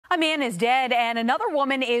A man is dead and another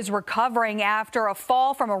woman is recovering after a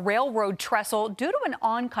fall from a railroad trestle due to an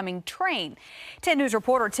oncoming train. 10 News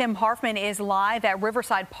reporter Tim Harfman is live at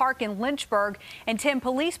Riverside Park in Lynchburg. And Tim,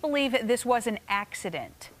 police believe this was an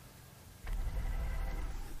accident.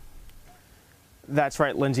 That's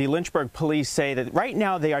right, Lindsay. Lynchburg police say that right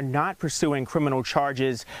now they are not pursuing criminal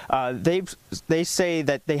charges. They say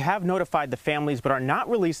that they have notified the families but are not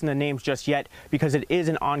releasing the names just yet because it is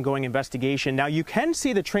an ongoing investigation. Now, you can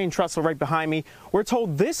see the train trestle right behind me. We're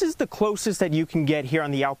told this is the closest that you can get here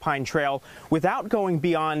on the Alpine Trail without going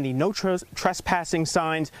beyond the no trespassing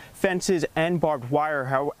signs, fences, and barbed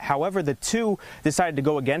wire. However, the two decided to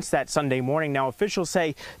go against that Sunday morning. Now, officials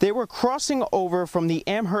say they were crossing over from the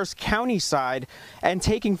Amherst County side and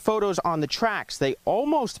taking photos on the tracks. They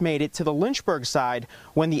almost made it to the Lynchburg side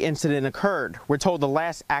when the incident occurred. We're told the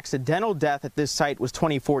last accidental death at this site was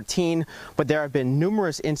 2014, but there have been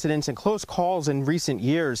numerous incidents and close calls in recent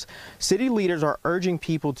years. City leaders are urging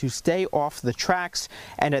people to stay off the tracks,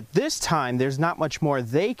 and at this time there's not much more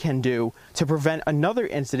they can do to prevent another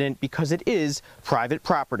incident because it is private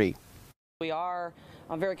property. We are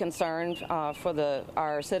very concerned for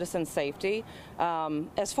our citizens' safety.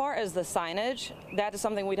 As far as the signage, that is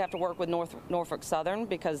something we'd have to work with Norfolk Southern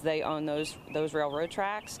because they own those railroad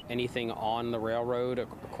tracks. Anything on the railroad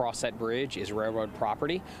across that bridge is railroad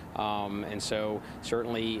property, and so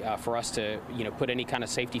certainly for us to put any kind of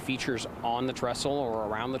safety features on the trestle or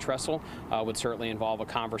around the trestle would certainly involve a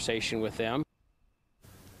conversation with them.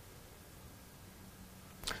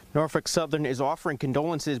 Norfolk Southern is offering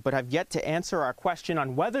condolences but have yet to answer our question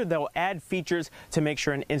on whether they'll add features to make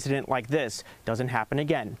sure an incident like this doesn't happen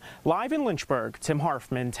again. Live in Lynchburg, Tim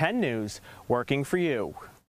Harfman, 10 News, working for you.